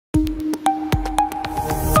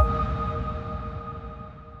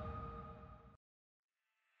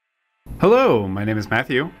Hello, my name is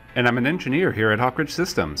Matthew, and I'm an engineer here at Hawkridge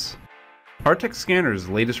Systems. Artec Scanner's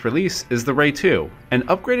latest release is the Ray II, an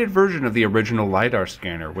upgraded version of the original LiDAR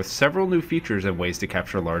scanner with several new features and ways to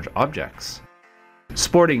capture large objects.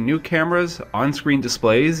 Sporting new cameras, on-screen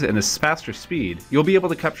displays, and a faster speed, you'll be able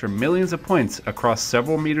to capture millions of points across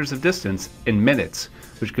several meters of distance in minutes,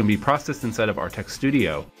 which can be processed inside of Artec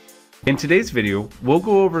Studio. In today's video, we'll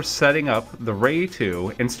go over setting up the Ray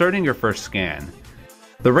II and starting your first scan.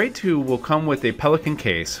 The Ray II will come with a Pelican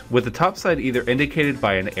case, with the top side either indicated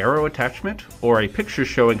by an arrow attachment or a picture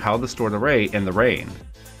showing how to store the ray in the rain.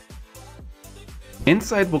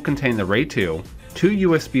 Inside will contain the Ray II, 2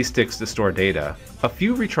 USB sticks to store data, a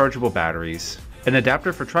few rechargeable batteries, an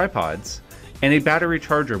adapter for tripods, and a battery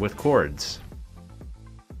charger with cords.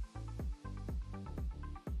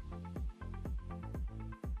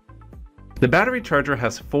 The battery charger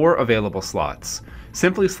has 4 available slots.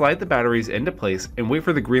 Simply slide the batteries into place and wait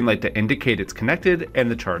for the green light to indicate it's connected and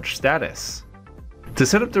the charge status. To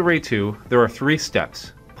set up the Ray II, there are 3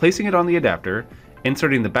 steps: placing it on the adapter,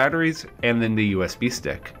 inserting the batteries, and then the USB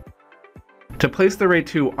stick. To place the Ray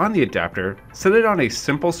II on the adapter, set it on a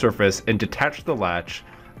simple surface and detach the latch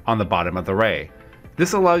on the bottom of the ray.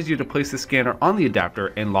 This allows you to place the scanner on the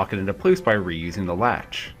adapter and lock it into place by reusing the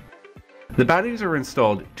latch. The batteries are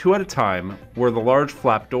installed 2 at a time where the large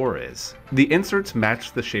flap door is. The inserts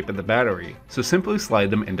match the shape of the battery, so simply slide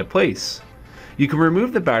them into place. You can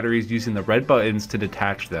remove the batteries using the red buttons to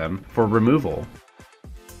detach them for removal.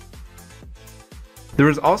 There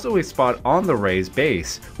is also a spot on the ray's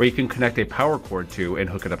base where you can connect a power cord to and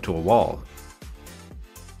hook it up to a wall.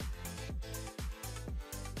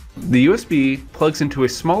 The USB plugs into a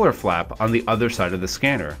smaller flap on the other side of the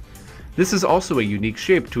scanner. This is also a unique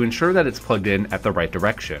shape to ensure that it's plugged in at the right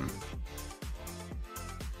direction.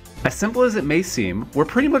 As simple as it may seem, we're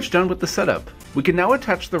pretty much done with the setup. We can now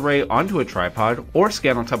attach the ray onto a tripod or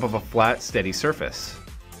scan on top of a flat, steady surface.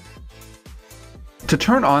 To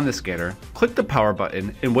turn on the scanner, click the power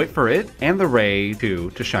button and wait for it and the Ray II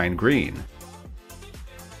to shine green.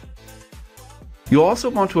 You'll also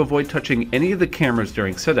want to avoid touching any of the cameras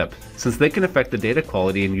during setup, since they can affect the data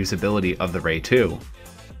quality and usability of the Ray II.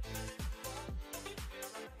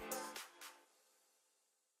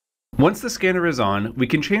 Once the scanner is on, we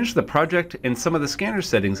can change the project and some of the scanner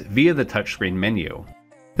settings via the touchscreen menu.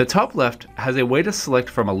 The top left has a way to select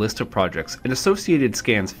from a list of projects and associated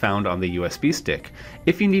scans found on the USB stick,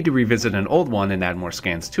 if you need to revisit an old one and add more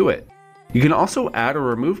scans to it. You can also add or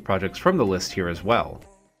remove projects from the list here as well.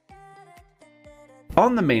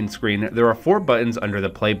 On the main screen, there are 4 buttons under the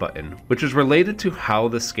play button, which is related to how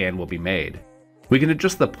the scan will be made. We can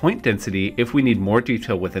adjust the point density if we need more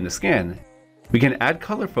detail within a scan. We can add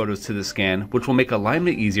color photos to the scan, which will make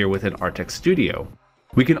alignment easier within Artec Studio.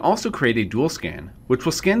 We can also create a dual scan, which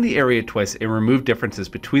will scan the area twice and remove differences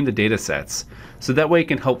between the datasets, so that way it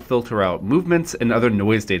can help filter out movements and other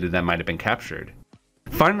noise data that might have been captured.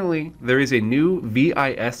 Finally, there is a new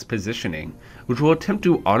VIS positioning, which will attempt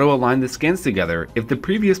to auto-align the scans together if the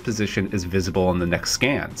previous position is visible on the next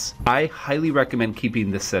scans. I highly recommend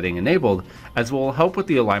keeping this setting enabled, as it will help with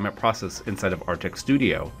the alignment process inside of Artec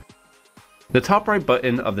Studio. The top right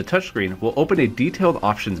button of the touchscreen will open a detailed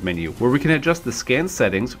options menu where we can adjust the scan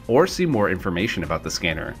settings or see more information about the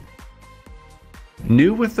scanner.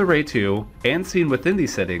 New with the Ray II, and seen within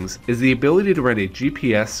these settings, is the ability to run a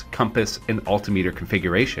GPS, compass, and altimeter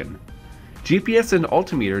configuration. GPS and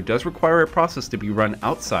altimeter does require a process to be run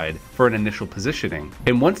outside for an initial positioning,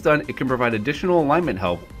 and once done it can provide additional alignment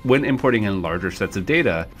help when importing in larger sets of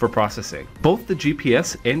data for processing. Both the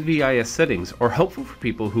GPS and VIS settings are helpful for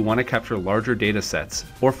people who want to capture larger data sets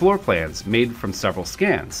or floor plans made from several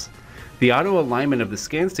scans. The auto alignment of the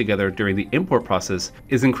scans together during the import process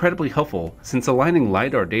is incredibly helpful, since aligning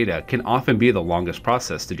LiDAR data can often be the longest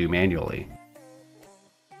process to do manually.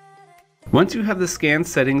 Once you have the scan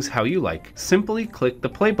settings how you like, simply click the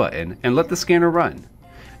play button and let the scanner run.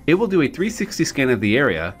 It will do a 360 scan of the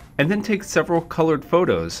area and then take several colored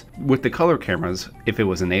photos with the color cameras if it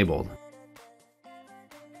was enabled.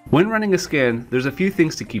 When running a scan, there's a few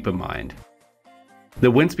things to keep in mind.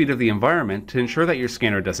 The wind speed of the environment to ensure that your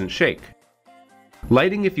scanner doesn't shake.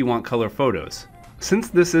 Lighting if you want color photos. Since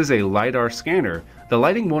this is a LiDAR scanner, the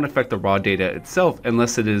lighting won't affect the raw data itself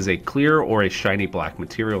unless it is a clear or a shiny black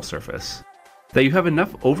material surface. That you have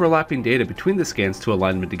enough overlapping data between the scans to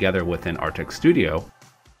align them together within Artec Studio.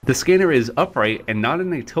 The scanner is upright and not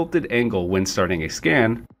in a tilted angle when starting a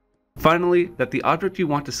scan. Finally, that the object you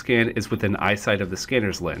want to scan is within eyesight of the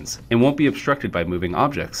scanner's lens and won't be obstructed by moving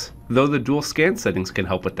objects, though the dual scan settings can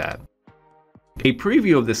help with that. A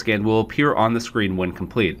preview of the scan will appear on the screen when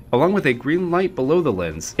complete, along with a green light below the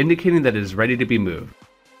lens indicating that it is ready to be moved.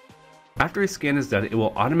 After a scan is done, it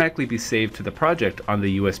will automatically be saved to the project on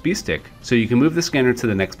the USB stick, so you can move the scanner to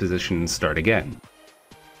the next position and start again.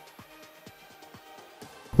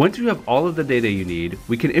 Once you have all of the data you need,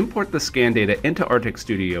 we can import the scan data into Artec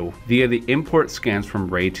Studio via the Import Scans from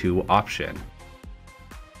Ray II option.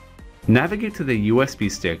 Navigate to the USB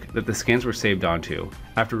stick that the scans were saved onto,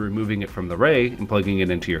 after removing it from the Ray and plugging it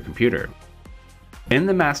into your computer. In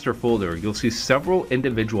the master folder, you'll see several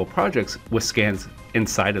individual projects with scans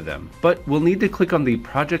inside of them, but we'll need to click on the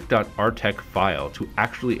project.artec file to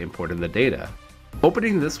actually import in the data.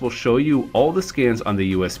 Opening this will show you all the scans on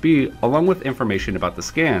the USB along with information about the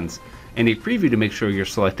scans, and a preview to make sure you're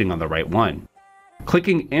selecting on the right one.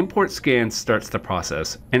 Clicking Import Scans starts the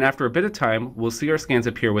process, and after a bit of time, we'll see our scans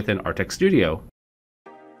appear within Artec Studio.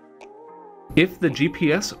 If the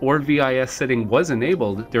GPS or VIS setting was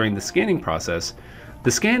enabled during the scanning process,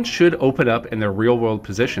 the scans should open up in their real-world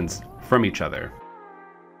positions from each other.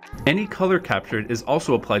 Any color captured is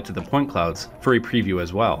also applied to the point clouds for a preview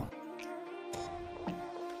as well.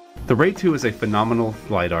 The Ray II is a phenomenal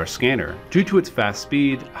LiDAR scanner. Due to its fast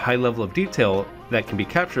speed, high level of detail that can be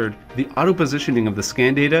captured, the auto-positioning of the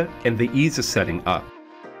scan data, and the ease of setting up.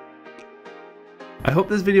 I hope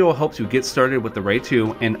this video helps you get started with the Ray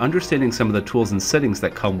II and understanding some of the tools and settings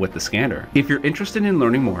that come with the scanner. If you're interested in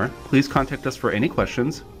learning more, please contact us for any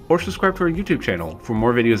questions, or subscribe to our YouTube channel for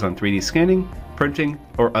more videos on 3D scanning, printing,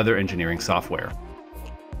 or other engineering software.